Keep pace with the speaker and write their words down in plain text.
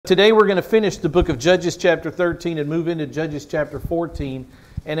Today we're going to finish the book of Judges chapter 13 and move into Judges chapter 14.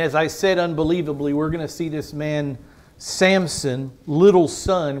 And as I said, unbelievably, we're going to see this man Samson, little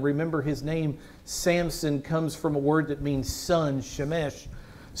son. Remember, his name Samson comes from a word that means son, Shemesh.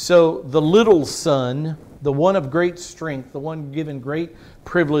 So the little son, the one of great strength, the one given great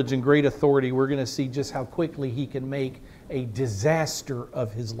privilege and great authority, we're going to see just how quickly he can make a disaster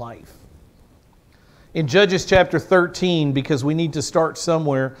of his life. In Judges chapter 13, because we need to start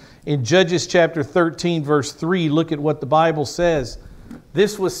somewhere, in Judges chapter 13 verse 3, look at what the Bible says.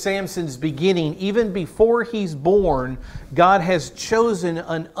 This was Samson's beginning. Even before he's born, God has chosen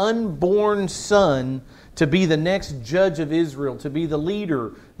an unborn son to be the next judge of Israel, to be the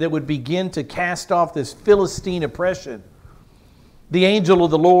leader that would begin to cast off this Philistine oppression. The angel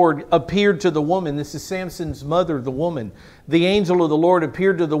of the Lord appeared to the woman. This is Samson's mother, the woman. The angel of the Lord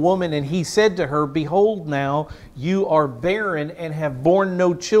appeared to the woman, and he said to her, "Behold now, you are barren and have borne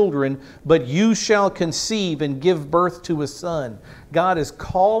no children, but you shall conceive and give birth to a son." God is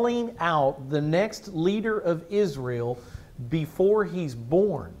calling out the next leader of Israel before he's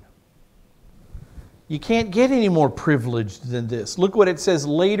born. You can't get any more privileged than this. Look what it says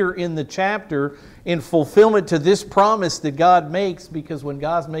later in the chapter in fulfillment to this promise that God makes, because when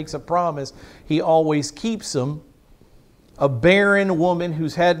God makes a promise, He always keeps them. A barren woman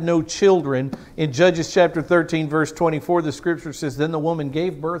who's had no children. In Judges chapter 13 verse 24, the scripture says, "Then the woman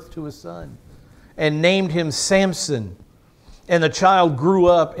gave birth to a son and named him Samson. And the child grew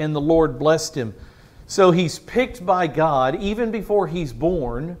up and the Lord blessed him." So he's picked by God even before he's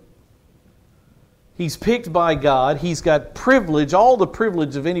born. He's picked by God. He's got privilege, all the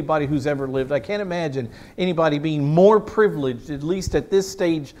privilege of anybody who's ever lived. I can't imagine anybody being more privileged, at least at this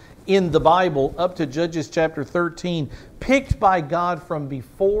stage in the Bible, up to Judges chapter 13. Picked by God from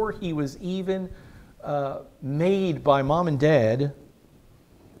before he was even made by mom and dad.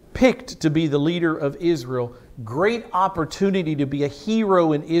 Picked to be the leader of Israel. Great opportunity to be a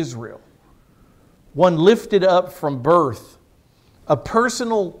hero in Israel. One lifted up from birth. A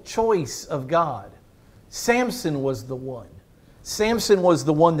personal choice of God. Samson was the one. Samson was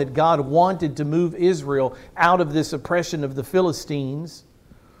the one that God wanted to move Israel out of this oppression of the Philistines.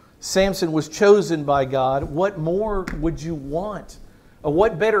 Samson was chosen by God. What more would you want?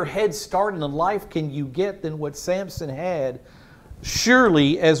 What better head start in life can you get than what Samson had?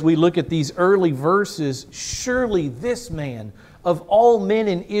 Surely, as we look at these early verses, surely this man, of all men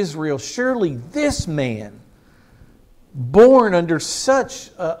in Israel, surely this man, born under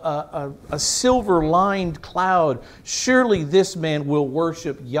such a silver-lined cloud, surely this man will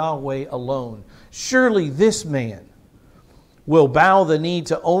worship Yahweh alone. Surely this man will bow the knee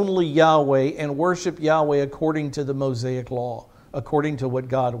to only Yahweh and worship Yahweh according to the Mosaic law, according to what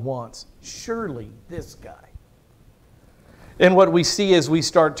God wants. Surely this guy. And what we see as we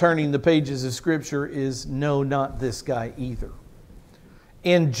start turning the pages of Scripture is, no, not this guy either.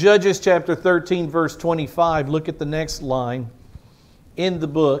 In Judges chapter 13, verse 25, look at the next line in the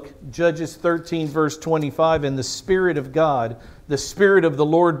book, Judges 13, verse 25, "And the Spirit of God, the Spirit of the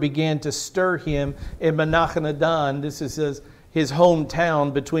Lord began to stir him in Menachanadan." This is his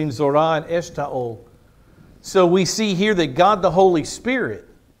hometown between Zorah and Eshtaol. So we see here that God the Holy Spirit,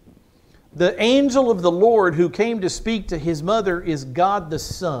 the angel of the Lord who came to speak to his mother, is God the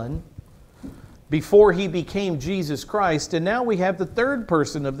Son, before he became Jesus Christ. And now we have the third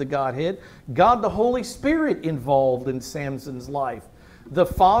person of the Godhead, God the Holy Spirit, involved in Samson's life. The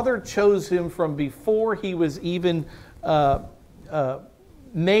Father chose him from before he was even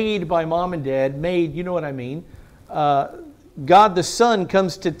made by mom and dad. Made, you know what I mean. God the Son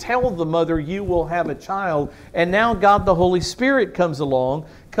comes to tell the mother, "You will have a child." And now God the Holy Spirit comes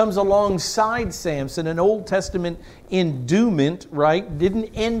alongside Samson, an Old Testament endowment, right? Didn't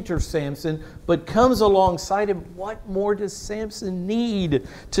enter Samson, but comes alongside him. What more does Samson need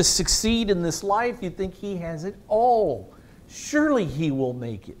to succeed in this life? You think he has it all. Surely he will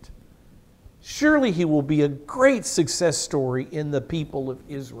make it. Surely he will be a great success story in the people of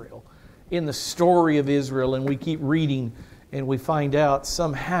Israel, in the story of Israel. And we keep reading and we find out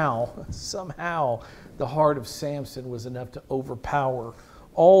somehow the heart of Samson was enough to overpower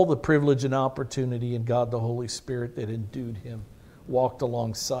all the privilege and opportunity, and God the Holy Spirit that endued him walked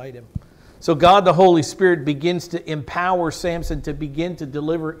alongside him. So God the Holy Spirit begins to empower Samson to begin to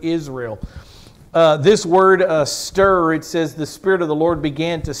deliver Israel. This word stir, it says the Spirit of the Lord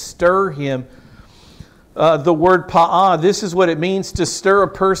began to stir him. The word pa'ah, this is what it means to stir a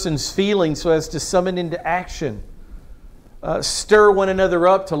person's feelings so as to summon into action. Stir one another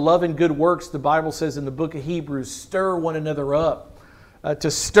up to love and good works, the Bible says in the book of Hebrews. Stir one another up.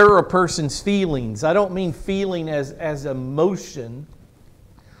 To stir a person's feelings. I don't mean feeling as emotion,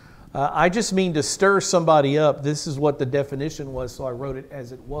 I just mean to stir somebody up. This is what the definition was, so I wrote it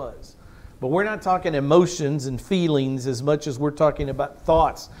as it was. But we're not talking emotions and feelings as much as we're talking about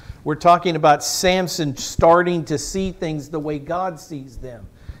thoughts. We're talking about Samson starting to see things the way God sees them.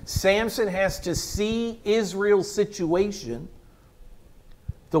 Samson has to see Israel's situation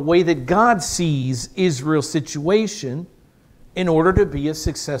the way that God sees Israel's situation in order to be a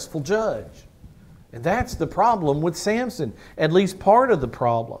successful judge. And that's the problem with Samson, at least part of the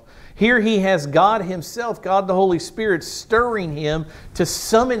problem. Here he has God Himself, God the Holy Spirit, stirring him to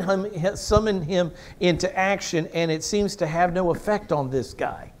summon him into action, and it seems to have no effect on this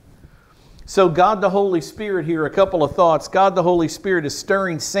guy. So God the Holy Spirit here, a couple of thoughts. God the Holy Spirit is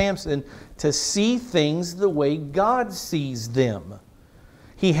stirring Samson to see things the way God sees them.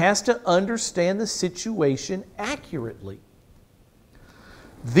 He has to understand the situation accurately.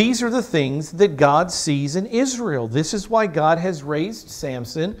 These are the things that God sees in Israel. This is why God has raised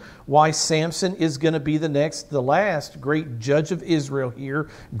Samson, why Samson is going to be the last great judge of Israel here.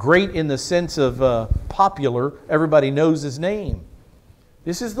 Great in the sense of popular. Everybody knows his name.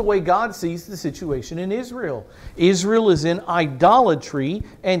 This is the way God sees the situation in Israel. Israel is in idolatry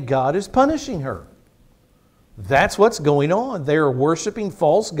and God is punishing her. That's what's going on. They are worshiping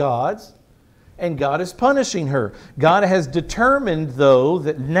false gods and God is punishing her. God has determined, though,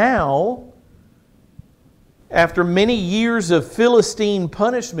 that now, after many years of Philistine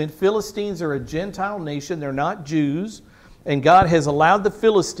punishment, Philistines are a Gentile nation, they're not Jews, and God has allowed the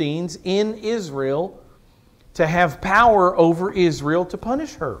Philistines in Israel to have power over Israel to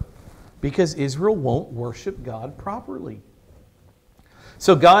punish her, because Israel won't worship God properly.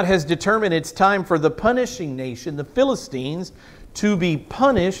 So God has determined it's time for the punishing nation, the Philistines, to be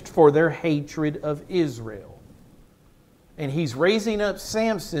punished for their hatred of Israel. And He's raising up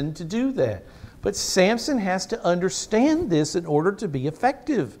Samson to do that. But Samson has to understand this in order to be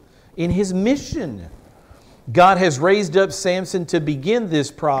effective in his mission. God has raised up Samson to begin this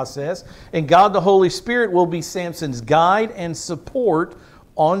process, and God the Holy Spirit will be Samson's guide and support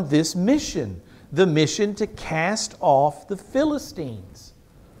on this mission, the mission to cast off the Philistines.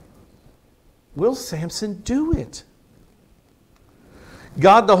 Will Samson do it?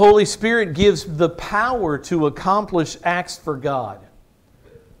 God the Holy Spirit gives the power to accomplish acts for God.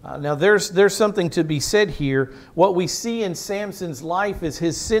 Now there's something to be said here. What we see in Samson's life is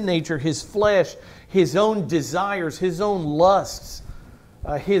his sin nature, his flesh, his own desires, his own lusts,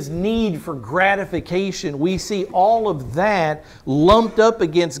 his need for gratification. We see all of that lumped up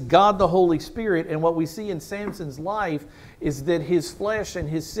against God the Holy Spirit. And what we see in Samson's life is that his flesh and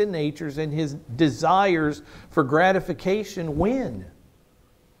his sin natures and his desires for gratification win.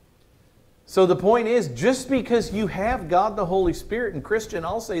 So the point is, just because you have God the Holy Spirit, and Christian,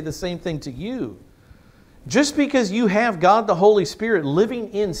 I'll say the same thing to you. Just because you have God the Holy Spirit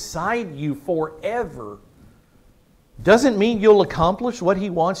living inside you forever doesn't mean you'll accomplish what He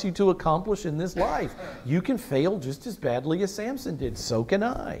wants you to accomplish in this life. You can fail just as badly as Samson did. So can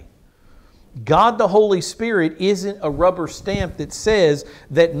I. God the Holy Spirit isn't a rubber stamp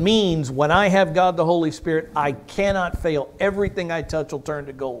that means when I have God the Holy Spirit, I cannot fail. Everything I touch will turn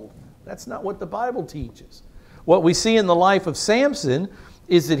to gold. That's not what the Bible teaches. What we see in the life of Samson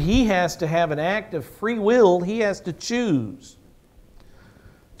is that he has to have an act of free will. He has to choose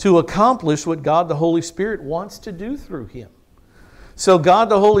to accomplish what God the Holy Spirit wants to do through him. So God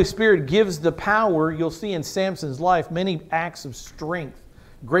the Holy Spirit gives the power. You'll see in Samson's life many acts of strength,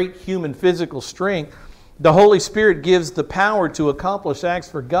 great human physical strength. The Holy Spirit gives the power to accomplish acts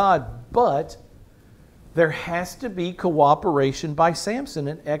for God, but there has to be cooperation by Samson,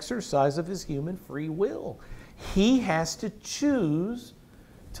 an exercise of his human free will. He has to choose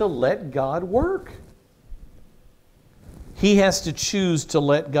to let God work. He has to choose to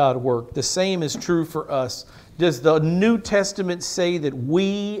let God work. The same is true for us. Does the New Testament say that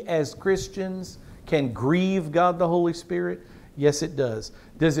we as Christians can grieve God the Holy Spirit? Yes, it does.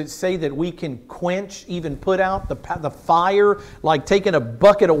 Does it say that we can quench, even put out the fire, like taking a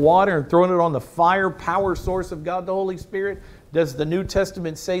bucket of water and throwing it on the fire power source of God the Holy Spirit? Does the New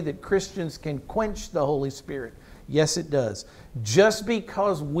Testament say that Christians can quench the Holy Spirit? Yes, it does. Just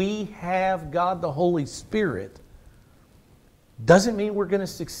because we have God the Holy Spirit doesn't mean we're going to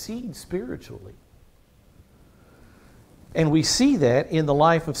succeed spiritually. And we see that in the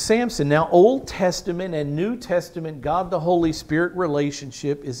life of Samson. Now, Old Testament and New Testament God the Holy Spirit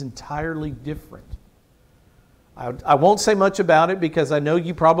relationship is entirely different. I won't say much about it because I know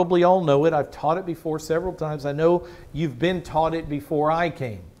you probably all know it. I've taught it before several times. I know you've been taught it before I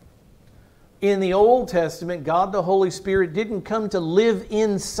came. In the Old Testament, God the Holy Spirit didn't come to live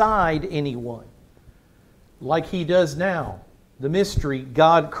inside anyone like He does now. The mystery,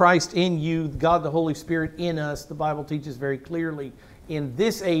 God, Christ in you, God the Holy Spirit in us. The Bible teaches very clearly in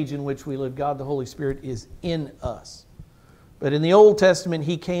this age in which we live, God the Holy Spirit is in us. But in the Old Testament,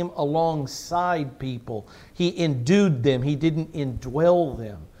 He came alongside people. He endued them. He didn't indwell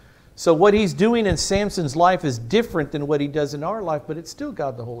them. So what He's doing in Samson's life is different than what He does in our life, but it's still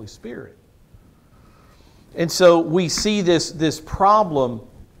God the Holy Spirit. And so we see this problem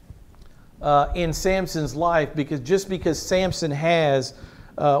in Samson's life, because Samson has,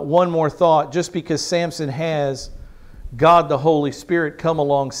 one more thought, just because Samson has God the Holy Spirit come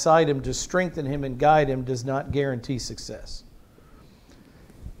alongside him to strengthen him and guide him does not guarantee success.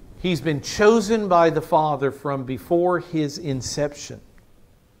 He's been chosen by the Father from before his inception.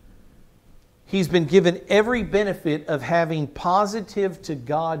 He's been given every benefit of having positive to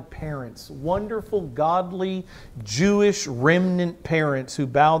God parents, wonderful, godly, Jewish remnant parents who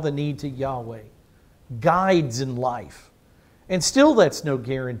bow the knee to Yahweh, guides in life. And still that's no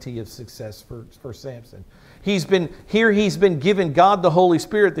guarantee of success for Samson. He's been given God the Holy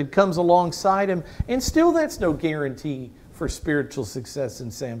Spirit that comes alongside him, and still that's no guarantee for spiritual success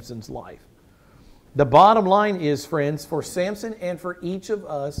in Samson's life. The bottom line is, friends, for Samson and for each of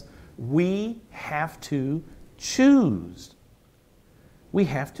us, we have to choose. We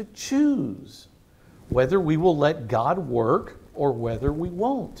have to choose whether we will let God work or whether we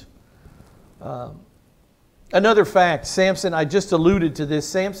won't. Another fact, Samson, I just alluded to this,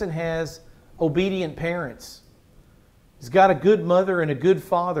 Samson has obedient parents. He's got a good mother and a good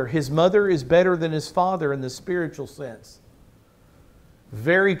father. His mother is better than his father in the spiritual sense.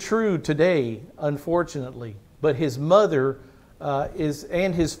 Very true today, unfortunately. But his mother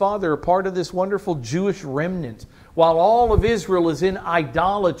and his father are part of this wonderful Jewish remnant. While all of Israel is in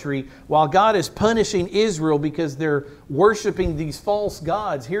idolatry, while God is punishing Israel because they're worshiping these false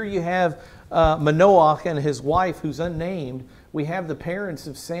gods, here you have Manoah and his wife, who's unnamed. We have the parents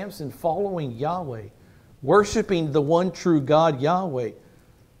of Samson following Yahweh, worshiping the one true God, Yahweh.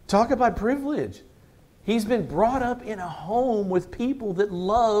 Talk about privilege. He's been brought up in a home with people that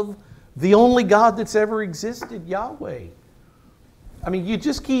love the only God that's ever existed, Yahweh. I mean, you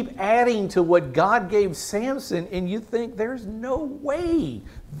just keep adding to what God gave Samson, and you think there's no way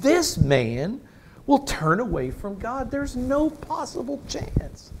this man will turn away from God. There's no possible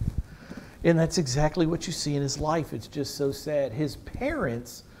chance. And that's exactly what you see in his life. It's just so sad. His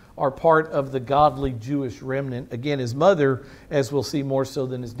parents are part of the godly Jewish remnant. Again, his mother, as we'll see, more so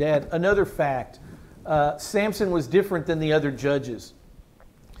than his dad. Another fact, Samson was different than the other judges.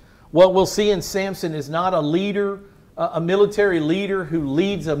 What we'll see in Samson is not a leader, a military leader who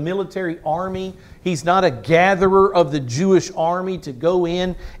leads a military army. He's not a gatherer of the Jewish army to go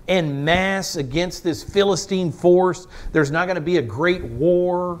in en masse against this Philistine force. There's not going to be a great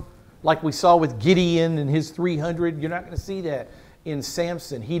war like we saw with Gideon and his 300. You're not going to see that in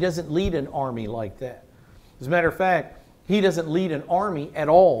Samson. He doesn't lead an army like that. As a matter of fact, he doesn't lead an army at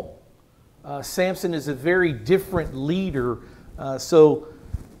all. Samson is a very different leader. So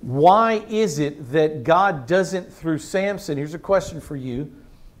why is it that God doesn't, through Samson, here's a question for you.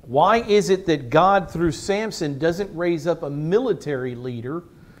 Why is it that God, through Samson, doesn't raise up a military leader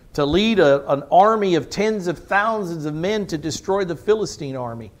to lead an army of tens of thousands of men to destroy the Philistine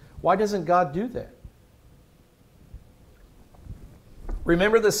army? Why doesn't God do that?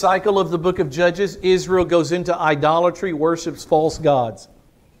 Remember the cycle of the book of Judges? Israel goes into idolatry, worships false gods.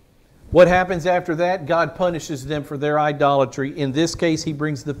 What happens after that? God punishes them for their idolatry. In this case, He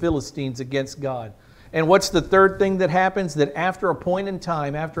brings the Philistines against God. And what's the third thing that happens? That after a point in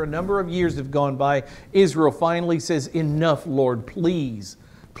time, after a number of years have gone by, Israel finally says, "Enough, Lord, please,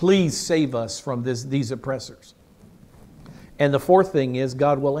 please save us from these oppressors." And the fourth thing is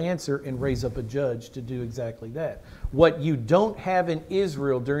God will answer and raise up a judge to do exactly that. What you don't have in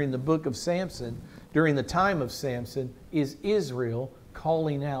Israel during the book of Samson, during the time of Samson, is Israel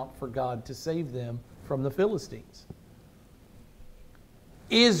calling out for God to save them from the Philistines.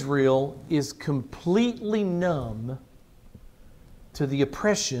 Israel is completely numb to the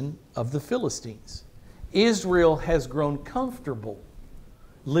oppression of the Philistines. Israel has grown comfortable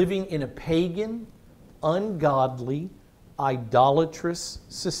living in a pagan, ungodly, idolatrous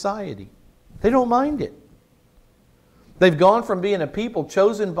society. They don't mind it. They've gone from being a people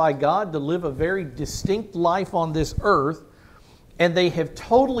chosen by God to live a very distinct life on this earth, and they have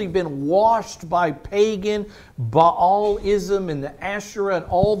totally been washed by pagan Baalism and the Asherah and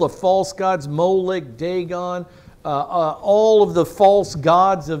all the false gods, Molech, Dagon, all of the false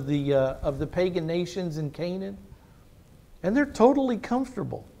gods of the pagan nations in Canaan. And they're totally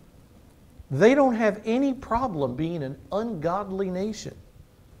comfortable. They don't have any problem being an ungodly nation.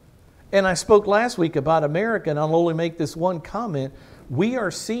 And I spoke last week about America, and I'll only make this one comment. We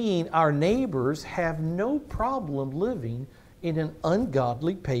are seeing our neighbors have no problem living in an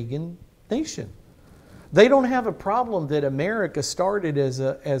ungodly pagan nation. They don't have a problem that America started as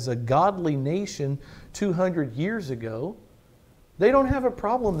a godly nation 200 years ago. They don't have a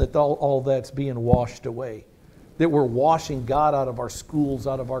problem that all that's being washed away. That we're washing God out of our schools,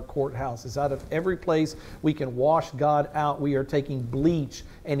 out of our courthouses, out of every place we can wash God out. We are taking bleach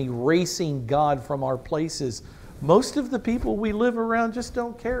and erasing God from our places. Most of the people we live around just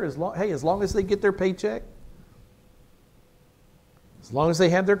don't care. As long as they get their paycheck, as long as they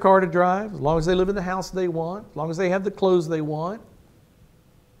have their car to drive, as long as they live in the house they want, as long as they have the clothes they want,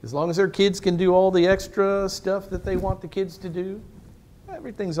 as long as their kids can do all the extra stuff that they want the kids to do,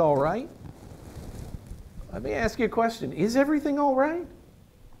 everything's all right. Let me ask you a question. Is everything all right?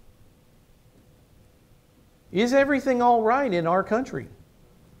 Is everything all right in our country?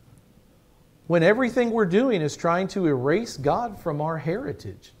 When everything we're doing is trying to erase God from our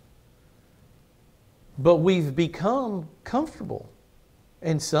heritage. But we've become comfortable.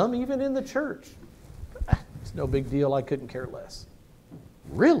 And some even in the church. It's no big deal, I couldn't care less.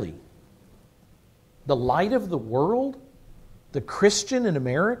 Really? The light of the world? The Christian in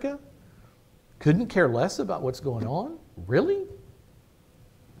America? Couldn't care less about what's going on? Really?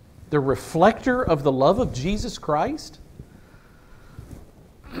 The reflector of the love of Jesus Christ?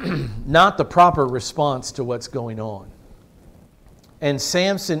 Not the proper response to what's going on. And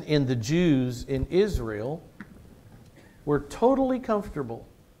Samson and the Jews in Israel were totally comfortable.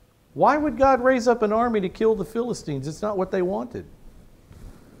 Why would God raise up an army to kill the Philistines? It's not what they wanted.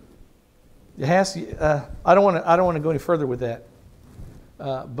 It has. I don't want to go any further with that.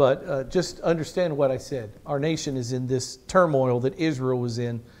 But just understand what I said. Our nation is in this turmoil that Israel was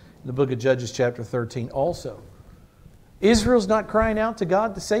in the book of Judges chapter 13 also. Israel's not crying out to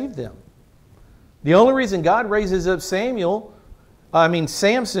God to save them. The only reason God raises up Samson,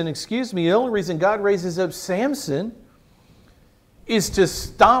 the only reason God raises up Samson is to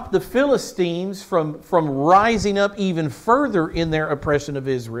stop the Philistines from rising up even further in their oppression of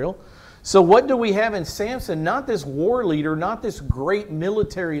Israel. So what do we have in Samson? Not this war leader, not this great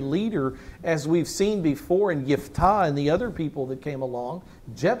military leader as we've seen before in Jephthah and the other people that came along,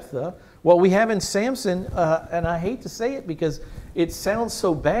 Jephthah. What we have in Samson, and I hate to say it because it sounds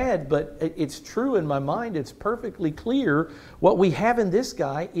so bad, but it's true in my mind, it's perfectly clear. What we have in this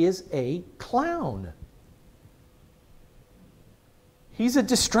guy is a clown. He's a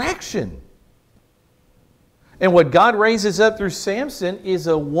distraction. And what God raises up through Samson is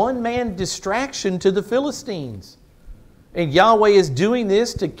a one-man distraction to the Philistines. And Yahweh is doing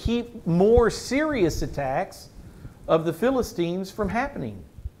this to keep more serious attacks of the Philistines from happening.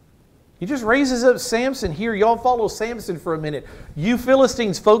 He just raises up Samson here. Y'all follow Samson for a minute. You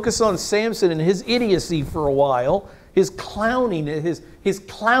Philistines focus on Samson and his idiocy for a while, his clowning, his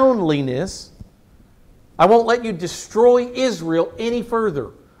clownliness. I won't let you destroy Israel any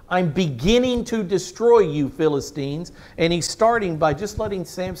further. I'm beginning to destroy you, Philistines. And he's starting by just letting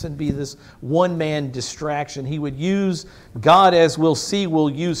Samson be this one-man distraction. He would use, God as we'll see, will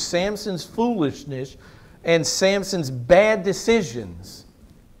use Samson's foolishness and Samson's bad decisions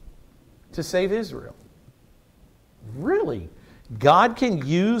to save Israel. Really? God can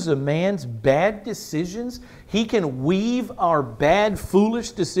use a man's bad decisions? He can weave our bad,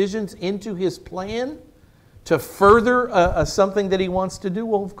 foolish decisions into His plan? To further something that He wants to do?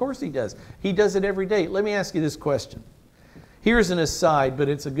 Well, of course He does. He does it every day. Let me ask you this question. Here's an aside, but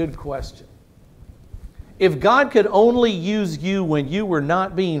it's a good question. If God could only use you when you were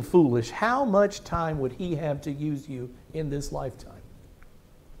not being foolish, how much time would He have to use you in this lifetime?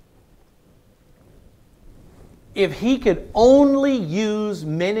 If He could only use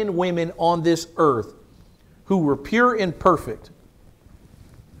men and women on this earth who were pure and perfect,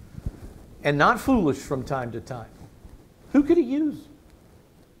 and not foolish from time to time, who could He use?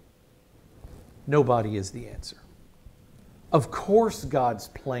 Nobody is the answer. Of course God's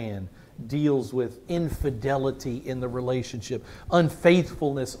plan deals with infidelity in the relationship,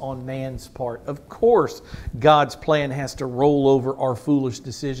 unfaithfulness on man's part. Of course God's plan has to roll over our foolish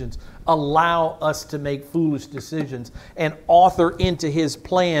decisions, allow us to make foolish decisions, and author into His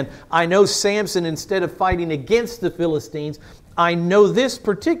plan. I know Samson, instead of fighting against the Philistines, I know this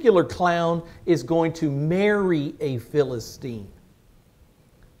particular clown is going to marry a Philistine.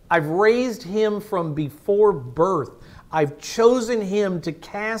 I've raised him from before birth. I've chosen him to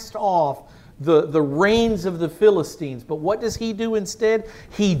cast off the reins of the Philistines. But what does he do instead?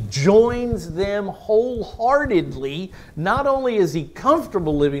 He joins them wholeheartedly. Not only is he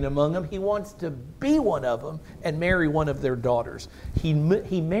comfortable living among them, he wants to be one of them and marry one of their daughters. He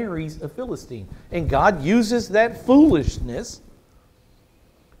marries a Philistine. And God uses that foolishness,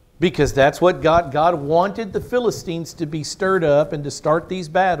 because that's what God wanted the Philistines to be stirred up and to start these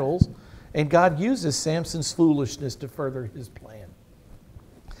battles. And God uses Samson's foolishness to further his plan.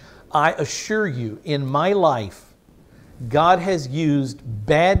 I assure you, in my life, God has used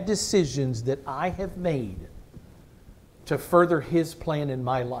bad decisions that I have made to further His plan in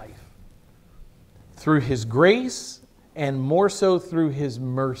my life. Through His grace, and more so through His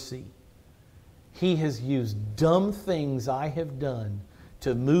mercy, He has used dumb things I have done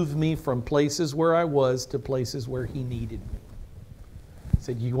to move me from places where I was to places where He needed me. He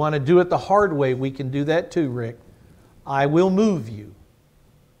said, you want to do it the hard way? We can do that too, Rick. I will move you.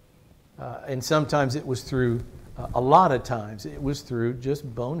 And sometimes it was through, a lot of times, it was through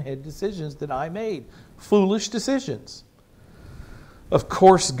just bonehead decisions that I made. Foolish decisions. Of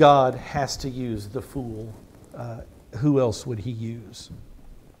course God has to use the fool. Who else would He use?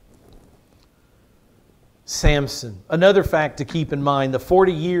 Samson. Another fact to keep in mind, the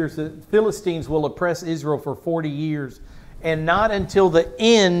 40 years, the Philistines will oppress Israel for 40 years. And not until the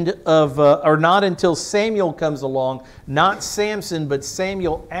end of, or not until Samuel comes along, not Samson, but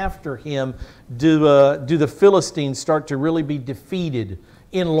Samuel after him, do the Philistines start to really be defeated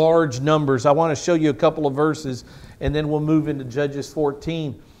in large numbers. I want to show you a couple of verses, and then we'll move into Judges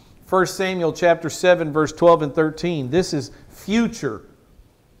 14. 1 Samuel chapter 7, verse 12 and 13. This is future.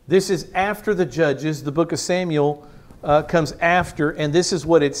 This is after the Judges. The book of Samuel comes after, and this is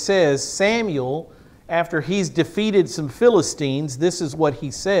what it says. Samuel, after he's defeated some Philistines, this is what he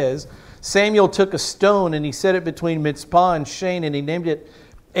says. Samuel took a stone and he set it between Mizpah and Shane, and he named it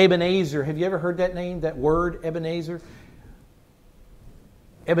Ebenezer. Have you ever heard that name, that word, Ebenezer?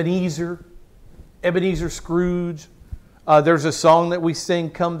 Ebenezer. Ebenezer Scrooge. There's a song that we sing,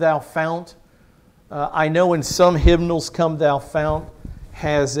 Come Thou Fount. I know in some hymnals, Come Thou Fount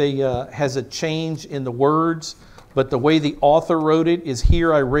has a change in the words, but the way the author wrote it is,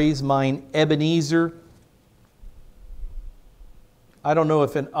 Here I raise mine Ebenezer. I don't know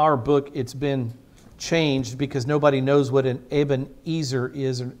if in our book it's been changed, because nobody knows what an Ebenezer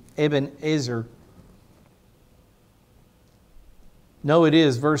is. Ebenezer. No, it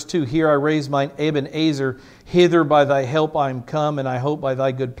is. Verse 2, Here I raise mine Ebenezer. Hither by thy help I am come, and I hope by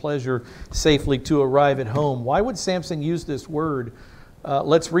thy good pleasure safely to arrive at home. Why would Samson use this word?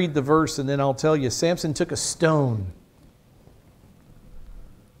 Let's read the verse and then I'll tell you. Samson took a stone,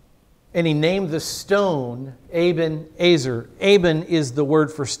 and he named the stone Ebenezer. Eben is the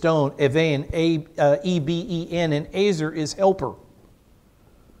word for stone. Eben, E-B-E-N, and Ezer is helper.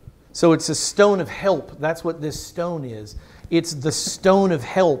 So it's a stone of help. That's what this stone is. It's the stone of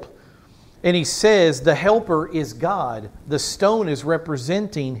help. And he says the helper is God. The stone is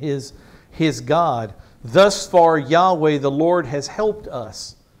representing his God. Thus far, Yahweh, the Lord, has helped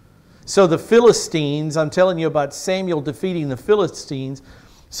us. So the Philistines, I'm telling you about Samuel defeating the Philistines.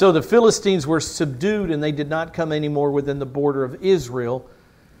 So the Philistines were subdued, and they did not come anymore within the border of Israel.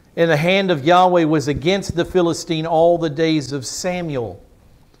 And the hand of Yahweh was against the Philistine all the days of Samuel.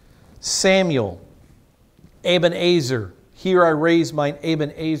 Samuel, Ebenezer. Here I raise mine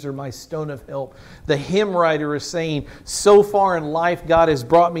Ebenezer, my stone of help. The hymn writer is saying, so far in life God has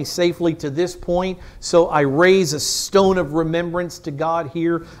brought me safely to this point, so I raise a stone of remembrance to God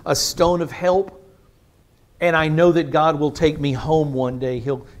here, a stone of help. And I know that God will take me home one day.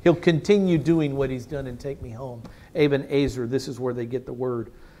 He'll continue doing what He's done and take me home. Ebenezer, this is where they get the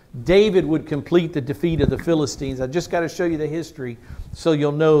word. David would complete the defeat of the Philistines. I just got to show you the history so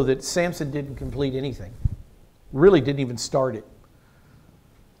you'll know that Samson didn't complete anything. Really didn't even start it.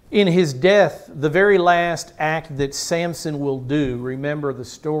 In his death, the very last act that Samson will do, remember the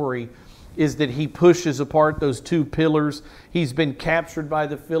story, is that he pushes apart those two pillars. He's been captured by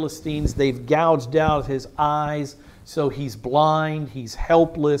the Philistines. They've gouged out his eyes, so he's blind, he's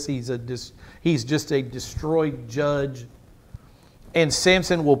helpless, he's just a destroyed judge. And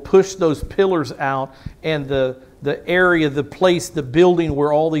Samson will push those pillars out, and the area, the place, the building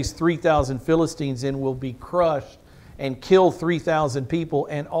where all these 3,000 Philistines in will be crushed and kill 3,000 people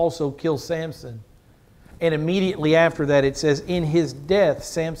and also kill Samson. And immediately after that it says, in his death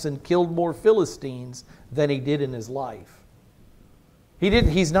Samson killed more Philistines than he did in his life.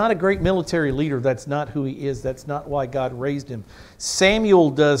 He's not a great military leader. That's not who he is. That's not why God raised him. Samuel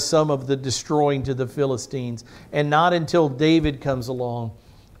does some of the destroying to the Philistines, and not until David comes along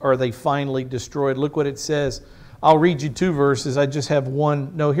are they finally destroyed. Look what it says. I'll read you 2 verses. I just have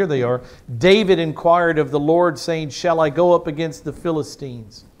one. No, here they are. David inquired of the Lord, saying, shall I go up against the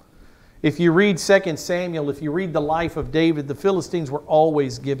Philistines? If you read 2 Samuel, if you read the life of David, the Philistines were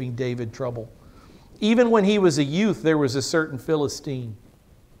always giving David trouble. Even when he was a youth, there was a certain Philistine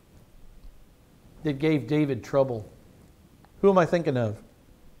that gave David trouble. Who am I thinking of?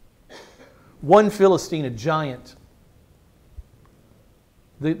 One Philistine, a giant.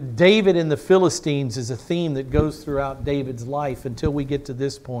 David and the Philistines is a theme that goes throughout David's life until we get to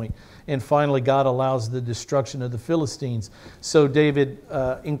this point. And finally, God allows the destruction of the Philistines. So David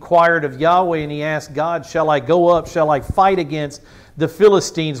inquired of Yahweh, and he asked God, shall I go up? Shall I fight against the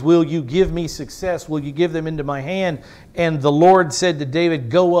Philistines? Will you give me success? Will you give them into my hand? And the Lord said to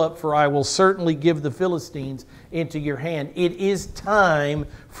David, go up, for I will certainly give the Philistines into your hand. It is time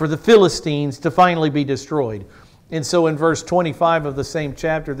for the Philistines to finally be destroyed. And so in verse 25 of the same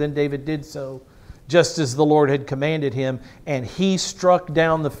chapter, then David did so, just as the Lord had commanded him, and he struck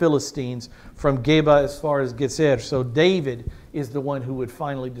down the Philistines from Geba as far as Gezer. So David is the one who would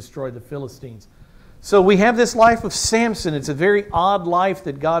finally destroy the Philistines. So we have this life of Samson. It's a very odd life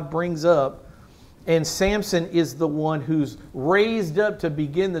that God brings up. And Samson is the one who's raised up to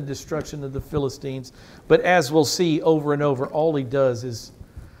begin the destruction of the Philistines. But as we'll see over and over, all he does is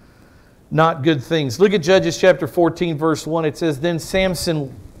not good things. Look at Judges chapter 14, verse 1. It says, then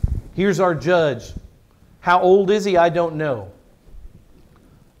Samson, here's our judge. How old is he? I don't know.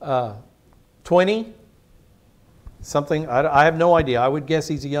 20? Something. I have no idea. I would guess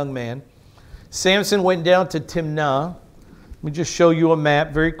he's a young man. Samson went down to Timnah. Let me just show you a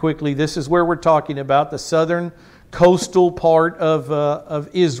map very quickly. This is where we're talking about, the southern coastal part of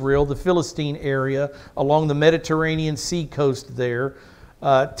Israel, the Philistine area, along the Mediterranean Sea coast there.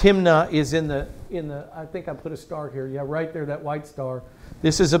 Timnah is in the, I think I put a star here. Yeah, right there, that white star.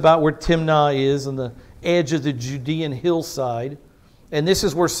 This is about where Timnah is on the edge of the Judean hillside. And this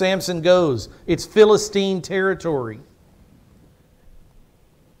is where Samson goes. It's Philistine territory.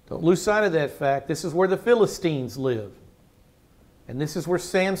 Don't lose sight of that fact. This is where the Philistines live. And this is where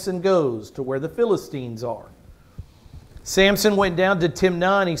Samson goes, to where the Philistines are. Samson went down to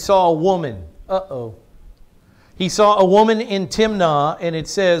Timnah and he saw a woman. Uh-oh. He saw a woman in Timnah, and it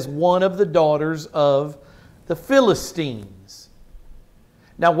says, one of the daughters of the Philistines.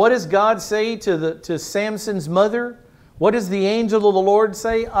 Now, what does God say to Samson's mother? What does the angel of the Lord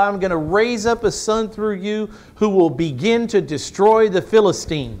say? I'm going to raise up a son through you who will begin to destroy the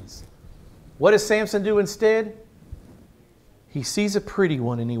Philistines. What does Samson do instead? He sees a pretty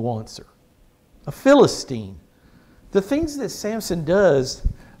one and he wants her. A Philistine. The things that Samson does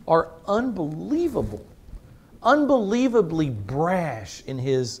are unbelievable. Unbelievably brash in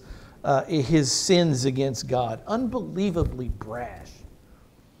his sins against God. Unbelievably brash.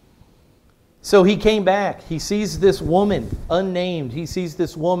 So he came back. He sees this woman, unnamed. He sees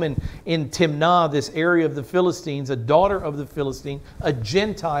this woman in Timnah, this area of the Philistines, a daughter of the Philistine, a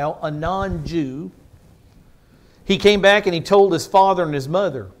Gentile, a non-Jew. He came back and he told his father and his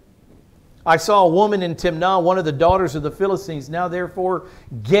mother, I saw a woman in Timnah, one of the daughters of the Philistines. Now therefore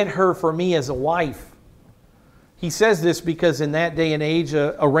get her for me as a wife. He says this because in that day and age,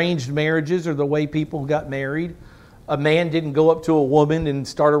 arranged marriages are the way people got married. A man didn't go up to a woman and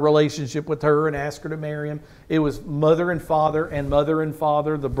start a relationship with her and ask her to marry him. It was mother and father,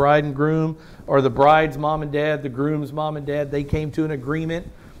 the bride and groom, or the bride's mom and dad, the groom's mom and dad. They came to an agreement.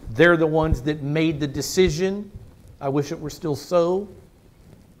 They're the ones that made the decision. I wish it were still so.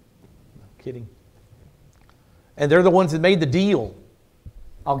 I'm kidding. And they're the ones that made the deal.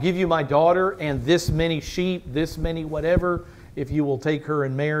 I'll give you my daughter and this many sheep, this many whatever, if you will take her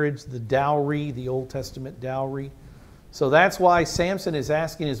in marriage, the dowry, the Old Testament dowry. So that's why Samson is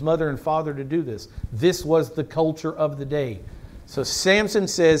asking his mother and father to do this. This was the culture of the day. So Samson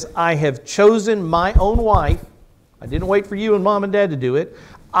says, I have chosen my own wife. I didn't wait for you and mom and dad to do it.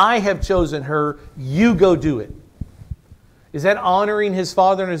 I have chosen her. You go do it. Is that honoring his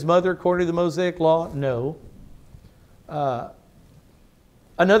father and his mother according to the Mosaic Law? No.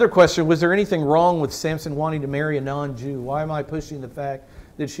 Another question, was there anything wrong with Samson wanting to marry a non-Jew? Why am I pushing the fact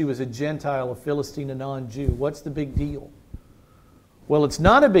that she was a Gentile, a Philistine, a non-Jew? What's the big deal? Well, it's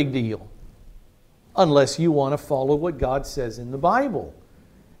not a big deal unless you want to follow what God says in the Bible.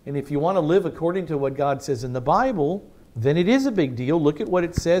 And if you want to live according to what God says in the Bible, then it is a big deal. Look at what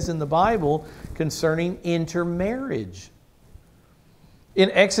it says in the Bible concerning intermarriage. In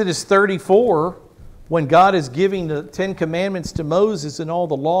Exodus 34, when God is giving the 10 Commandments to Moses and all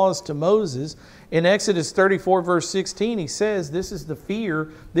the laws to Moses, in Exodus 34 verse 16, he says, this is the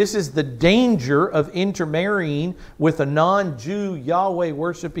fear, this is the danger of intermarrying with a non-Jew Yahweh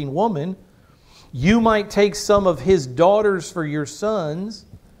worshiping woman. You might take some of his daughters for your sons,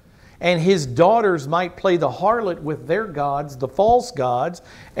 and his daughters might play the harlot with their gods, the false gods,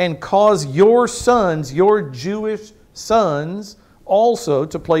 and cause your sons, your Jewish sons, also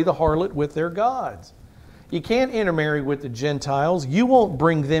to play the harlot with their gods. You can't intermarry with the Gentiles. You won't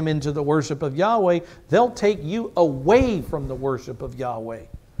bring them into the worship of Yahweh. They'll take you away from the worship of Yahweh.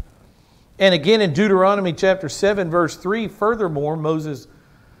 And again in Deuteronomy chapter 7, verse 3, furthermore, Moses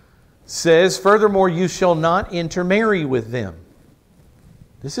says, furthermore, you shall not intermarry with them.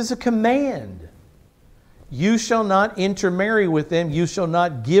 This is a command. You shall not intermarry with them. You shall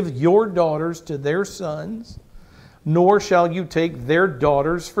not give your daughters to their sons, nor shall you take their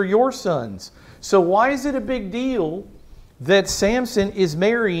daughters for your sons. So why is it a big deal that Samson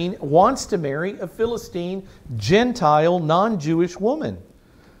wants to marry a Philistine, Gentile, non-Jewish woman?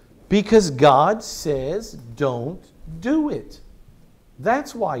 Because God says, don't do it.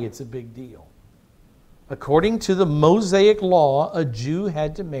 That's why it's a big deal. According to the Mosaic law, a Jew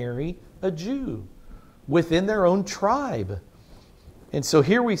had to marry a Jew within their own tribe. And so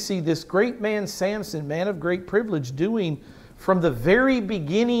here we see this great man Samson, man of great privilege, doing from the very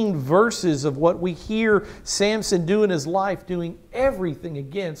beginning verses of what we hear Samson do in his life, doing everything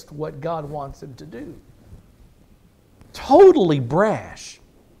against what God wants him to do. Totally brash.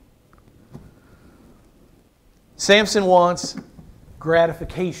 Samson wants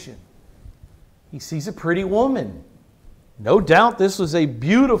gratification. He sees a pretty woman. No doubt this was a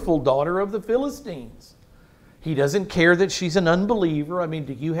beautiful daughter of the Philistines. He doesn't care that she's an unbeliever. I mean,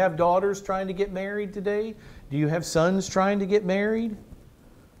 do you have daughters trying to get married today? Do you have sons trying to get married?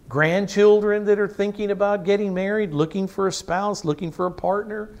 Grandchildren that are thinking about getting married, looking for a spouse, looking for a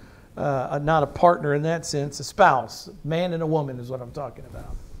partner? Not a partner in that sense, a spouse. Man and a woman is what I'm talking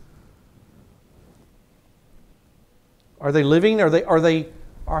about. Are they living?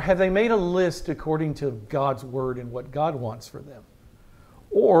 Have they made a list according to God's word and what God wants for them?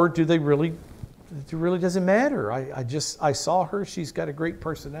 Or do they really, it really doesn't matter? I saw her, she's got a great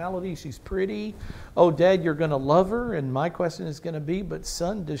personality, she's pretty. Oh, Dad, you're going to love her. And my question is going to be, but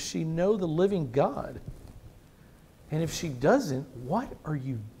son, does she know the living God? And if she doesn't, what are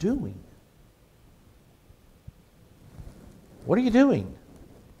you doing? What are you doing?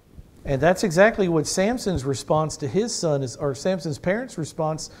 And that's exactly what Samson's response to his son is, or Samson's parents'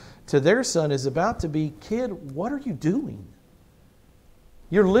 response to their son is about to be, kid, what are you doing?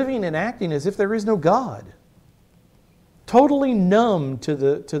 You're living and acting as if there is no God. Totally numb to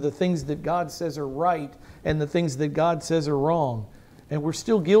the things that God says are right and the things that God says are wrong. And we're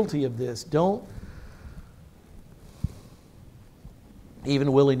still guilty of this.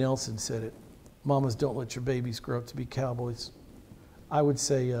 Even Willie Nelson said it. Mamas, don't let your babies grow up to be cowboys. I would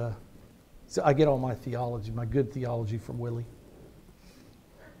say, so I get all my theology, my good theology from Willie.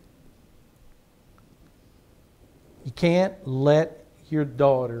 You can't let your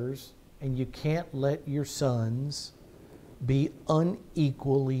daughters and you can't let your sons be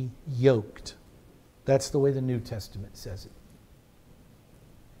unequally yoked. That's the way the New Testament says it.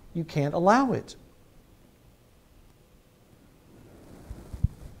 You can't allow it.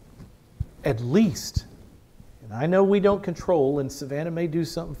 At least, and I know we don't control, and Savannah may do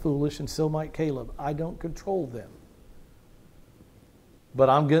something foolish, and so might Caleb. I don't control them. But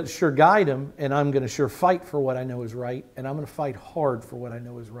I'm going to sure guide them, and I'm going to sure fight for what I know is right, and I'm going to fight hard for what I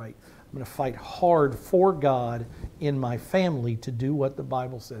know is right. I'm going to fight hard for God in my family to do what the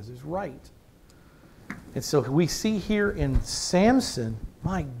Bible says is right. And so we see here in Samson,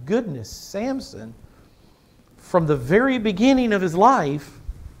 my goodness, Samson, from the very beginning of his life,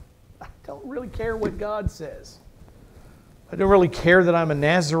 I don't really care what God says. I don't really care that I'm a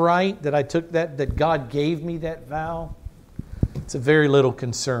Nazirite, that I took that God gave me that vow. It's a very little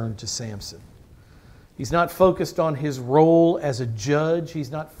concern to Samson. He's not focused on his role as a judge.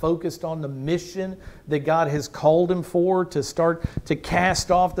 He's not focused on the mission that God has called him for, to start to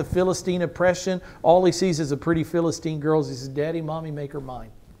cast off the Philistine oppression. All he sees is a pretty Philistine girl. He says, Daddy, Mommy, make her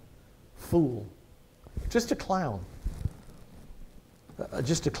mine. Fool. Just a clown.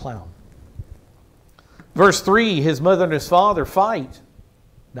 Just a clown. Verse 3, his mother and his father fight.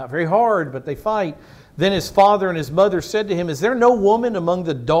 Not very hard, but they fight. Then his father and his mother said to him, is there no woman among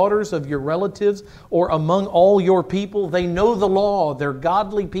the daughters of your relatives or among all your people? They know the law. They're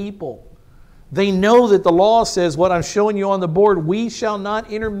godly people. They know that the law says, what I'm showing you on the board, we shall not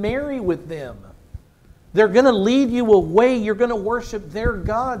intermarry with them. They're going to lead you away. You're going to worship their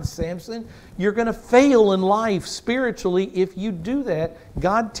gods, Samson. You're going to fail in life spiritually if you do that.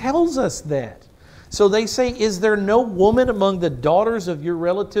 God tells us that. So they say, is there no woman among the daughters of your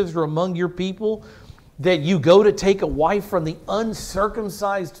relatives or among your people that you go to take a wife from the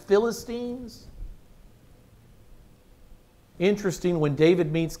uncircumcised Philistines? Interesting, when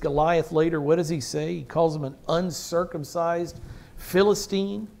David meets Goliath later, what does he say? He calls him an uncircumcised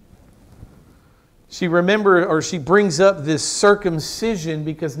Philistine. She brings up this circumcision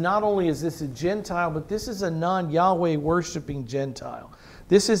because not only is this a Gentile, but this is a non-Yahweh worshiping Gentile.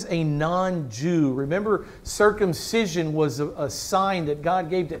 This is a non-Jew. Remember, circumcision was a sign that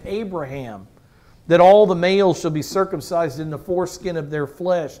God gave to Abraham, that all the males shall be circumcised in the foreskin of their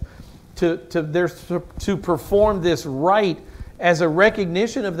flesh to perform this rite as a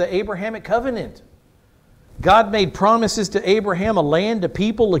recognition of the Abrahamic covenant. God made promises to Abraham, a land, a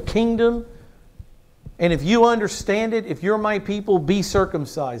people, a kingdom. And if you understand it, if you're my people, be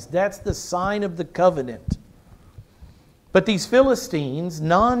circumcised. That's the sign of the covenant. But these Philistines,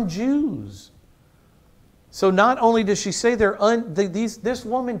 non-Jews. So not only does she say this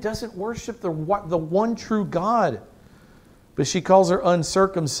woman doesn't worship the one true God, but she calls her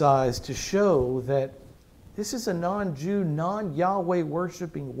uncircumcised to show that this is a non-Jew, non-Yahweh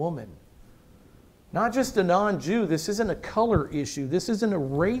worshiping woman. Not just a non-Jew. This isn't a color issue. This isn't a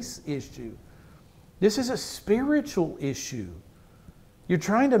race issue. This is a spiritual issue. You're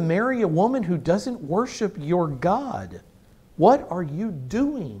trying to marry a woman who doesn't worship your God. What are you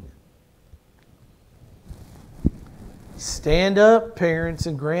doing? Stand up, parents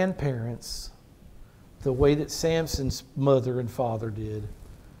and grandparents, the way that Samson's mother and father did.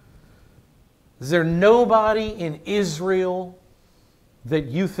 Is there nobody in Israel that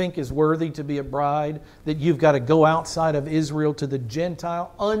you think is worthy to be a bride, that you've got to go outside of Israel to the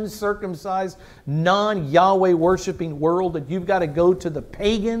Gentile, uncircumcised, non-Yahweh worshiping world, that you've got to go to the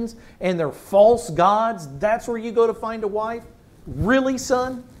pagans and their false gods? That's where you go to find a wife? Really,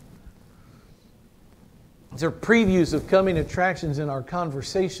 son? These are previews of coming attractions in our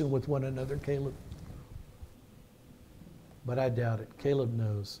conversation with one another, Caleb. But I doubt it. Caleb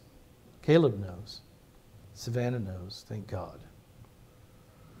knows. Caleb knows. Savannah knows. Thank God.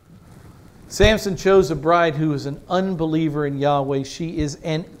 Samson chose a bride who is an unbeliever in Yahweh. She is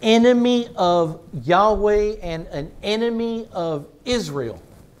an enemy of Yahweh and an enemy of Israel.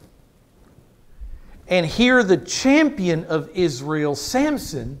 And here the champion of Israel,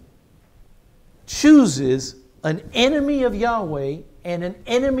 Samson, chooses an enemy of Yahweh and an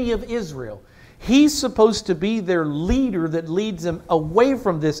enemy of Israel. He's supposed to be their leader that leads them away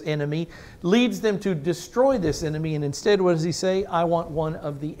from this enemy, leads them to destroy this enemy, and instead what does he say? I want one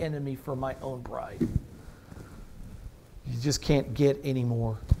of the enemy for my own bride. You just can't get any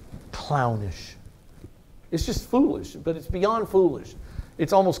more clownish. It's just foolish, but it's beyond foolish.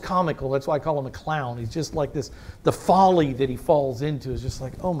 It's almost comical. That's why I call him a clown. He's just like this. The folly that he falls into is just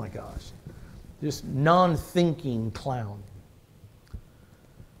like, oh my gosh. Just non-thinking clown.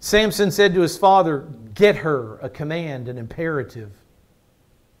 Samson said to his father, get her, a command, an imperative.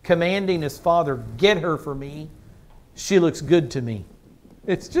 Commanding his father, get her for me. She looks good to me.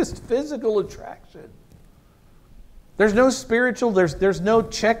 It's just physical attraction. There's no spiritual, there's no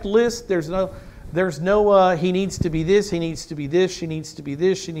checklist, there's no he needs to be this, he needs to be this, she needs to be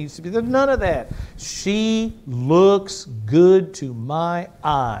this, she needs to be this. None of that. She looks good to my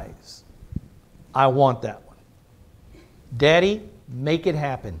eyes. I want that one. Daddy, make it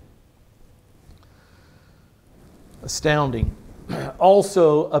happen. Astounding.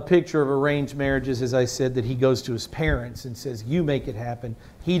 Also, a picture of arranged marriages, as I said, that he goes to his parents and says, you make it happen.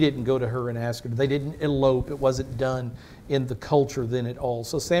 He didn't go to her and ask her. They didn't elope. It wasn't done in the culture then at all.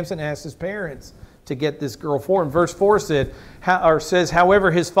 So Samson asked his parents to get this girl for him. Verse 4 says, however,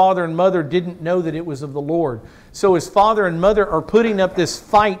 his father and mother didn't know that it was of the Lord. So his father and mother are putting up this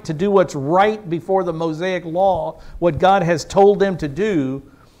fight to do what's right before the Mosaic law, what God has told them to do.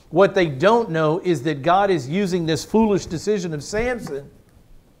 What they don't know is that God is using this foolish decision of Samson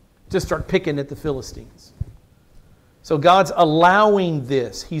to start picking at the Philistines. So God's allowing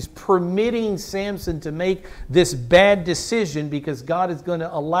this. He's permitting Samson to make this bad decision because God is going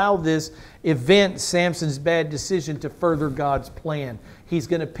to allow this event, Samson's bad decision, to further God's plan. He's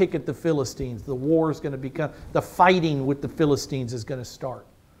going to pick at the Philistines. The war is going to become, the fighting with the Philistines is going to start.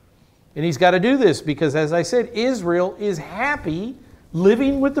 And he's got to do this because, as I said, Israel is happy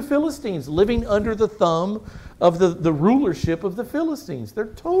living with the Philistines, living under the thumb of the rulership of the Philistines. They're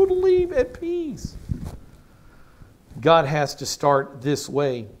totally at peace. God has to start this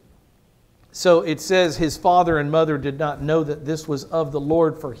way. So it says his father and mother did not know that this was of the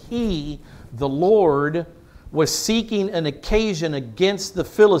Lord, for he, the Lord, was seeking an occasion against the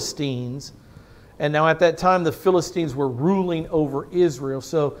Philistines. And now at that time the Philistines were ruling over Israel.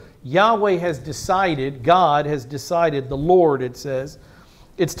 So Yahweh has decided, God has decided, the Lord, it says,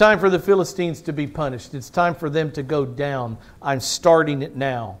 it's time for the Philistines to be punished. It's time for them to go down. I'm starting it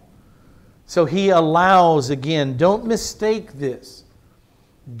now. So he allows, again, don't mistake this.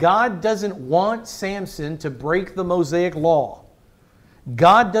 God doesn't want Samson to break the Mosaic law.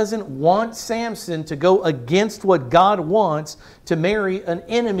 God doesn't want Samson to go against what God wants, to marry an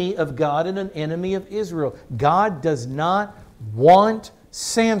enemy of God and an enemy of Israel. God does not want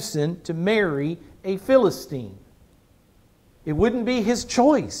Samson to marry a Philistine. It wouldn't be his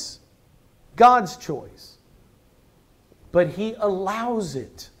choice, God's choice. But he allows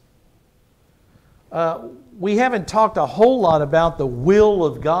it. We haven't talked a whole lot about the will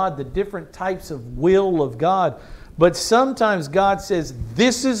of God, the different types of will of God. But sometimes God says,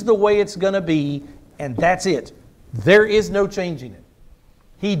 this is the way it's going to be, and that's it. There is no changing it.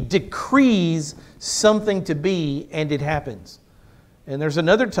 He decrees something to be, and it happens. And there's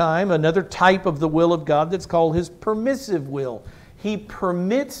another time, another type of the will of God that's called His permissive will. He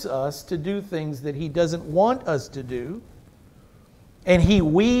permits us to do things that He doesn't want us to do, and He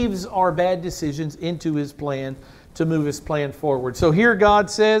weaves our bad decisions into His plan to move His plan forward. So here God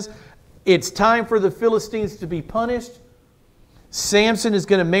says, it's time for the Philistines to be punished. Samson is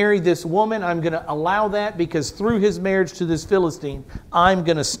going to marry this woman. I'm going to allow that because through his marriage to this Philistine, I'm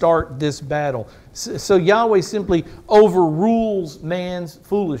going to start this battle. So Yahweh simply overrules man's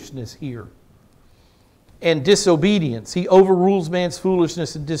foolishness here and disobedience. He overrules man's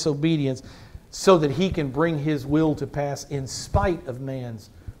foolishness and disobedience so that He can bring His will to pass in spite of man's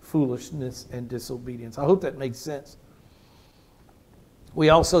foolishness and disobedience. I hope that makes sense. We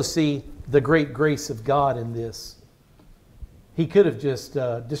also see the great grace of God in this. He could have just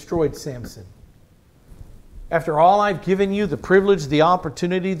destroyed Samson. After all I've given you, the privilege, the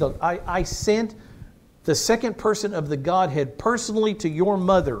opportunity, I sent the second person of the Godhead personally to your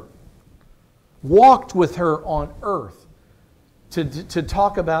mother, walked with her on earth to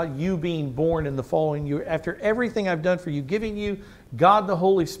talk about you being born in the following year. After everything I've done for you, giving you God the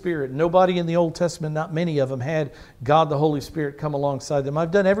Holy Spirit. Nobody in the Old Testament, not many of them, had God the Holy Spirit come alongside them.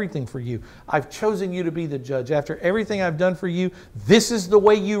 I've done everything for you. I've chosen you to be the judge. After everything I've done for you, this is the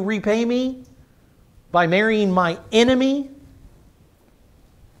way you repay me? By marrying my enemy?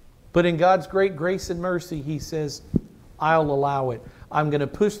 But in God's great grace and mercy, He says, I'll allow it. I'm going to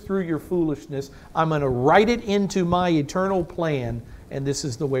push through your foolishness. I'm going to write it into my eternal plan, and this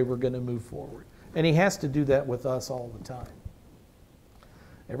is the way we're going to move forward. And He has to do that with us all the time.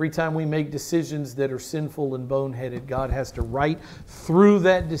 Every time we make decisions that are sinful and boneheaded, God has to write through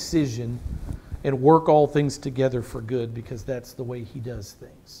that decision and work all things together for good, because that's the way He does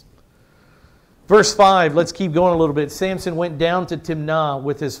things. Verse 5, let's keep going a little bit. Samson went down to Timnah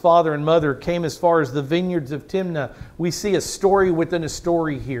with his father and mother, came as far as the vineyards of Timnah. We see a story within a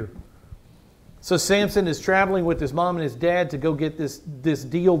story here. So Samson is traveling with his mom and his dad to go get this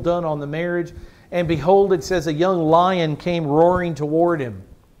deal done on the marriage. And behold, it says a young lion came roaring toward him.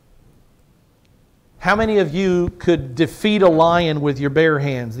 How many of you could defeat a lion with your bare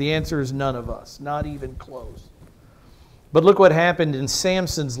hands? The answer is none of us, not even close. But look what happened in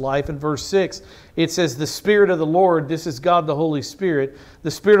Samson's life in verse 6. It says, the Spirit of the Lord, this is God the Holy Spirit,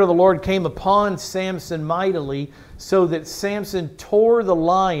 the Spirit of the Lord came upon Samson mightily, so that Samson tore the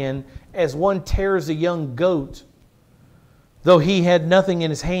lion as one tears a young goat, though he had nothing in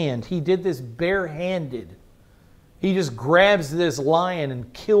his hand. He did this barehanded. He just grabs this lion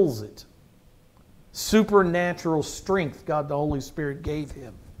and kills it. Supernatural strength God the Holy Spirit gave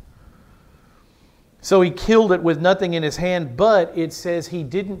him. So he killed it with nothing in his hand, but it says he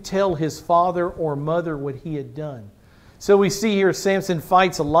didn't tell his father or mother what he had done. So we see here Samson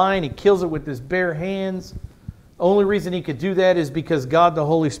fights a lion. He kills it with his bare hands. Only reason he could do that is because God the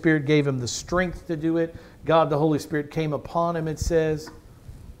Holy Spirit gave him the strength to do it. God the Holy Spirit came upon him, it says.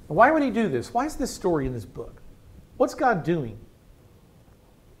 Why would he do this? Why is this story in this book? What's God doing?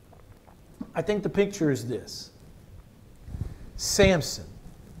 I think the picture is this. Samson,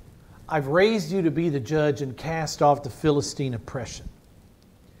 I've raised you to be the judge and cast off the Philistine oppression.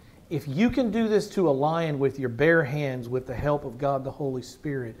 If you can do this to a lion with your bare hands with the help of God the Holy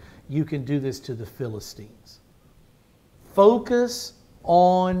Spirit, you can do this to the Philistines. Focus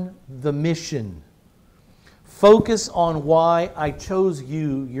on the mission. Focus on why I chose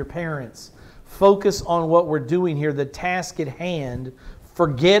you, your parents. Focus on what we're doing here, the task at hand.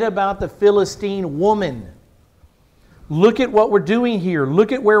 Forget about the Philistine woman. Look at what we're doing here.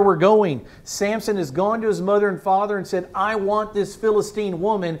 Look at where we're going. Samson has gone to his mother and father and said, I want this Philistine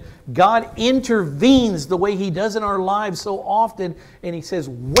woman. God intervenes the way He does in our lives so often, and He says,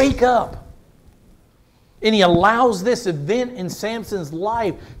 wake up. And He allows this event in Samson's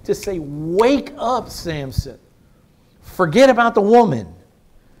life to say, wake up, Samson. Forget about the woman.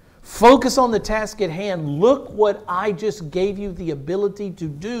 Focus on the task at hand. Look what I just gave you the ability to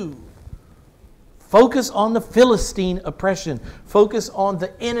do. Focus on the Philistine oppression. Focus on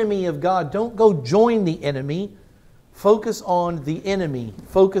the enemy of God. Don't go join the enemy. Focus on the enemy.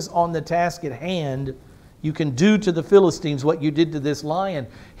 Focus on the task at hand. You can do to the Philistines what you did to this lion.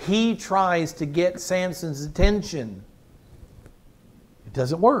 He tries to get Samson's attention. It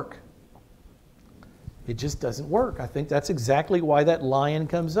doesn't work. It just doesn't work. I think that's exactly why that lion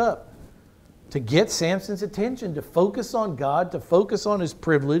comes up. To get Samson's attention, to focus on God, to focus on his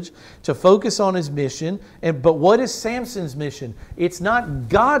privilege, to focus on his mission. But what is Samson's mission? It's not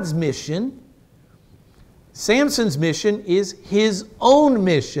God's mission. Samson's mission is his own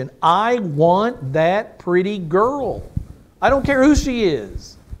mission. I want that pretty girl. I don't care who she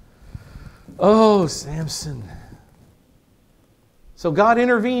is. Oh, Samson. So God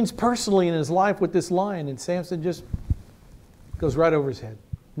intervenes personally in his life with this lion, and Samson just goes right over his head.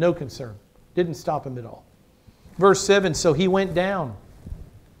 No concern. Didn't stop him at all. Verse 7, so he went down.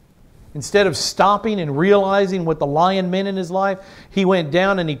 Instead of stopping and realizing what the lion meant in his life, he went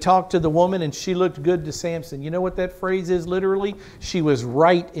down and he talked to the woman, and she looked good to Samson. You know what that phrase is literally? She was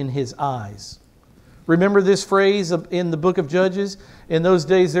right in his eyes. Remember this phrase in the book of Judges? In those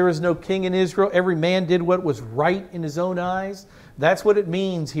days there was no king in Israel. Every man did what was right in his own eyes. That's what it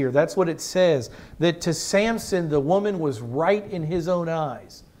means here. That's what it says. That to Samson, the woman was right in his own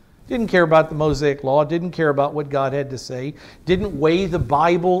eyes. Didn't care about the Mosaic Law, didn't care about what God had to say, didn't weigh the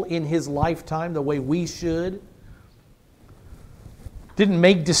Bible in his lifetime the way we should, didn't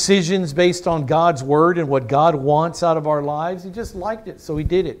make decisions based on God's Word and what God wants out of our lives. He just liked it, so he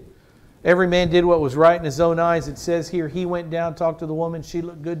did it. Every man did what was right in his own eyes. It says here, he went down, talked to the woman, she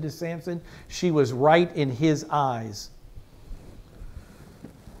looked good to Samson. She was right in his eyes.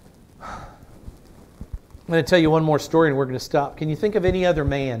 I'm going to tell you one more story and we're going to stop. Can you think of any other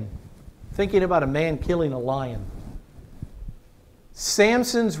man? Thinking about a man killing a lion.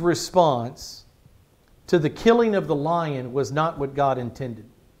 Samson's response to the killing of the lion was not what God intended.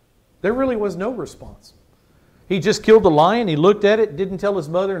 There really was no response. He just killed the lion. He looked at it, didn't tell his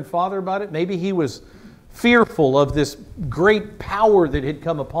mother and father about it. Maybe he was fearful of this great power that had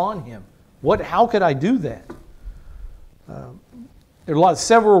come upon him. How could I do that? There are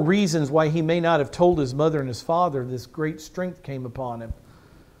several reasons why he may not have told his mother and his father this great strength came upon him.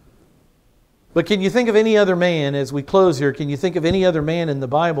 But can you think of any other man, as we close here, can you think of any other man in the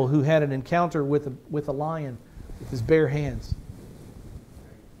Bible who had an encounter with a lion with his bare hands?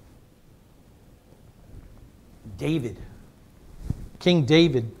 David. King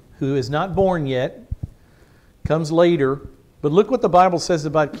David, who is not born yet, comes later. But look what the Bible says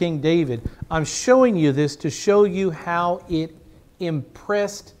about King David. I'm showing you this to show you how it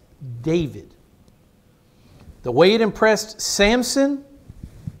impressed David. The way it impressed Samson,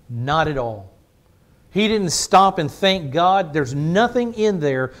 not at all. He didn't stop and thank God. There's nothing in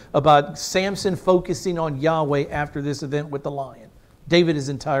there about Samson focusing on Yahweh after this event with the lion. David is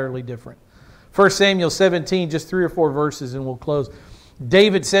entirely different. 1 Samuel 17, just 3 or 4 verses and we'll close.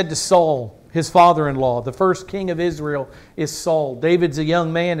 David said to Saul, his father-in-law, the first king of Israel is Saul. David's a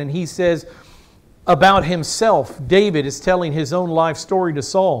young man and he says about himself, David is telling his own life story to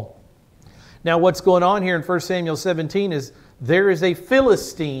Saul. Now what's going on here in 1 Samuel 17 is there is a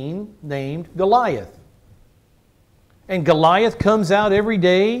Philistine named Goliath. And Goliath comes out every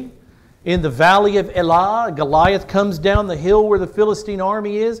day in the valley of Elah. Goliath comes down the hill where the Philistine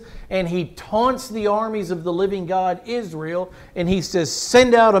army is, and he taunts the armies of the living God, Israel, and he says,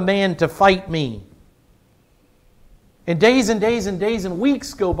 send out a man to fight me. And days and days and days and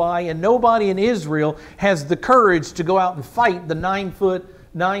weeks go by, and nobody in Israel has the courage to go out and fight the 9 foot,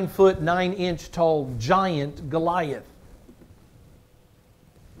 9 inch tall giant Goliath.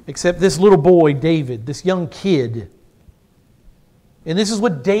 Except this little boy, David, this young kid. And this is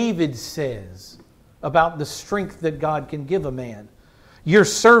what David says about the strength that God can give a man. Your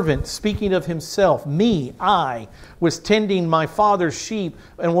servant, speaking of himself, me, I, was tending my father's sheep,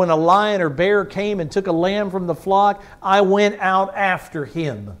 and when a lion or bear came and took a lamb from the flock, I went out after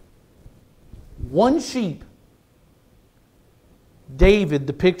him. One sheep. David,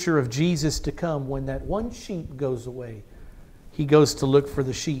 the picture of Jesus to come, when that one sheep goes away, he goes to look for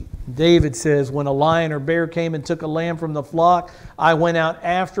the sheep. David says, when a lion or bear came and took a lamb from the flock, I went out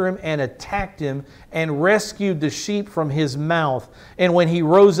after him and attacked him and rescued the sheep from his mouth. And when he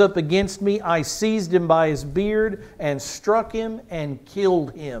rose up against me, I seized him by his beard and struck him and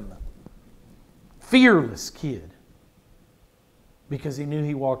killed him. Fearless kid, because he knew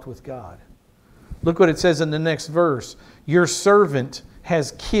he walked with God. Look what it says in the next verse. Your servant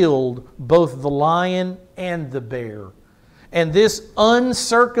has killed both the lion and the bear. And this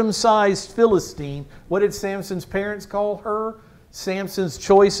uncircumcised Philistine, what did Samson's parents call her? Samson's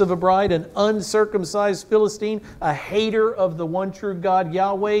choice of a bride, an uncircumcised Philistine, a hater of the one true God,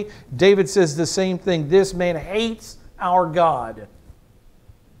 Yahweh. David says the same thing. This man hates our God.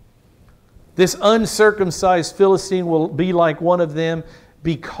 This uncircumcised Philistine will be like one of them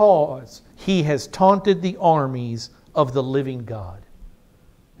because he has taunted the armies of the living God.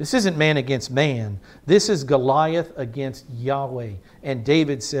 This isn't man against man. This is Goliath against Yahweh. And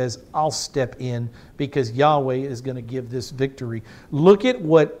David says, I'll step in because Yahweh is going to give this victory. Look at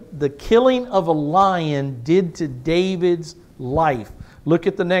what the killing of a lion did to David's life. Look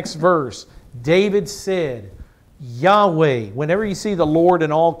at the next verse. David said, Yahweh. Whenever you see the Lord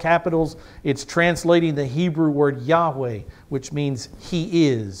in all capitals, it's translating the Hebrew word Yahweh, which means He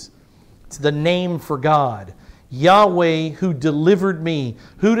is. It's the name for God. Yahweh who delivered me.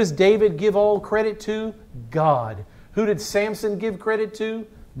 Who does David give all credit to? God. Who did Samson give credit to?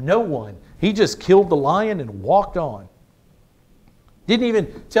 No one. He just killed the lion and walked on. Didn't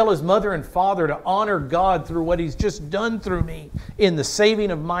even tell his mother and father to honor God through what He's just done through me in the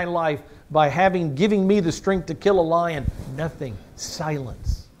saving of my life by giving me the strength to kill a lion. Nothing.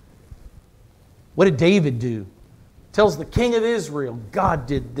 Silence. What did David do? Tells the king of Israel, God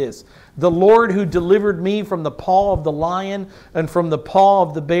did this. The Lord who delivered me from the paw of the lion and from the paw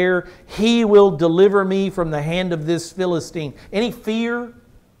of the bear, He will deliver me from the hand of this Philistine. Any fear?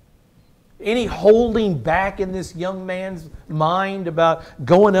 Any holding back in this young man's mind about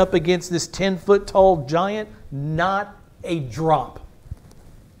going up against this 10-foot tall giant? Not a drop.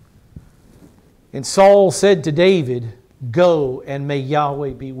 And Saul said to David, go and may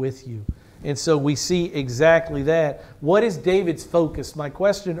Yahweh be with you. And so we see exactly that. What is David's focus? My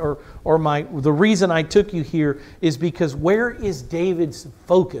question the reason I took you here is because where is David's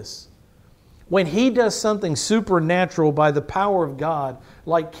focus? When he does something supernatural by the power of God,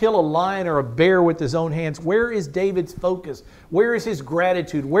 like kill a lion or a bear with his own hands, where is David's focus? Where is his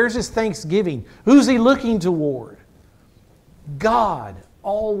gratitude? Where's his thanksgiving? Who's he looking toward? God.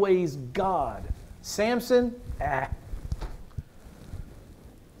 Always God. Samson?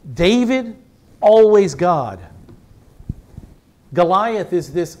 David, always God. Goliath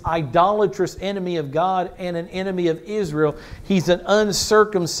is this idolatrous enemy of God and an enemy of Israel. He's an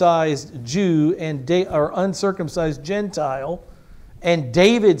uncircumcised Jew or uncircumcised Gentile. And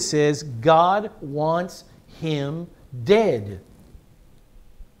David says God wants him dead.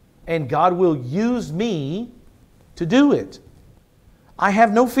 And God will use me to do it. I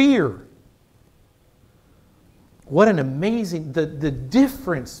have no fear. What an amazing, the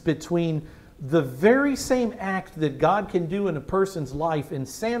difference between the very same act that God can do in a person's life, in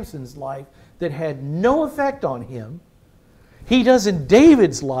Samson's life, that had no effect on him, He does in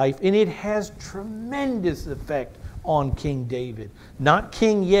David's life, and it has tremendous effect on King David. Not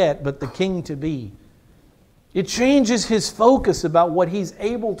king yet, but the king to be. It changes his focus about what he's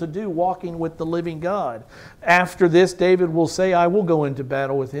able to do walking with the living God. After this, David will say, I will go into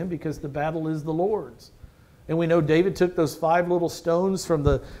battle with him because the battle is the Lord's. And we know David took those 5 little stones from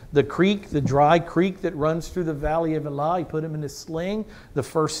the creek, the dry creek that runs through the valley of Elah. He put them in his sling. The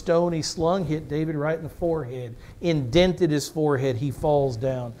first stone he slung hit David right in the forehead, indented his forehead. He falls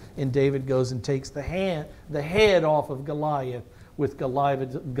down, and David goes and takes the head off of Goliath with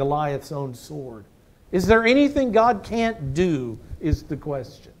Goliath's own sword. Is there anything God can't do, is the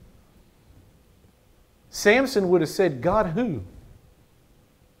question. Samson would have said, God who?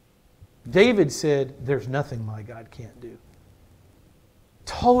 David said, there's nothing my God can't do.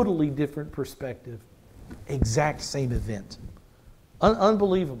 Totally different perspective. Exact same event.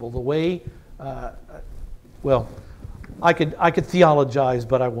 Unbelievable. The way, I could theologize,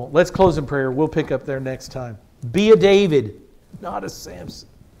 but I won't. Let's close in prayer. We'll pick up there next time. Be a David, not a Samson.